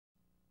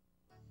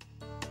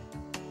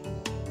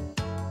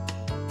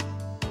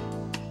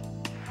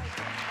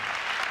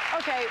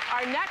Okay,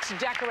 our next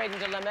decorating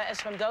dilemma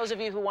is from those of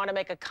you who want to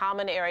make a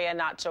common area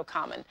not so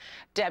common.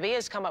 Debbie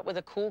has come up with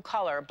a cool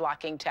color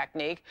blocking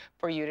technique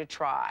for you to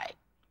try.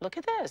 Look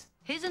at this.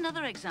 Here's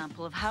another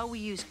example of how we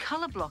use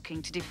color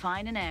blocking to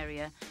define an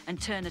area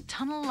and turn a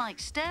tunnel-like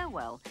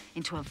stairwell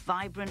into a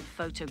vibrant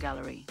photo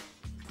gallery.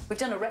 We've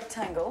done a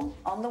rectangle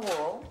on the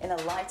wall in a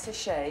lighter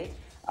shade.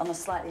 On a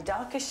slightly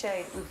darker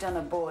shade, we've done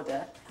a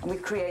border, and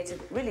we've created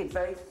really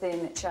very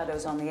thin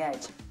shadows on the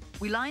edge.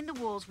 We line the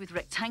walls with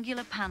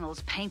rectangular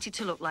panels painted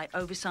to look like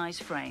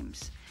oversized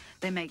frames.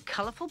 They make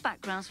colourful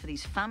backgrounds for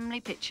these family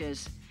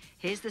pictures.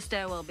 Here's the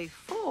stairwell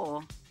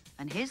before,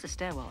 and here's the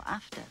stairwell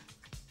after.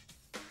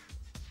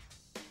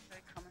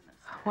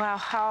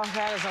 Wow, oh,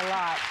 that is a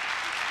lot.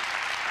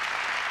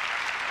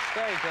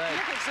 Very good.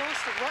 I'm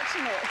exhausted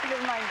watching it.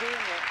 Never mind doing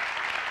it.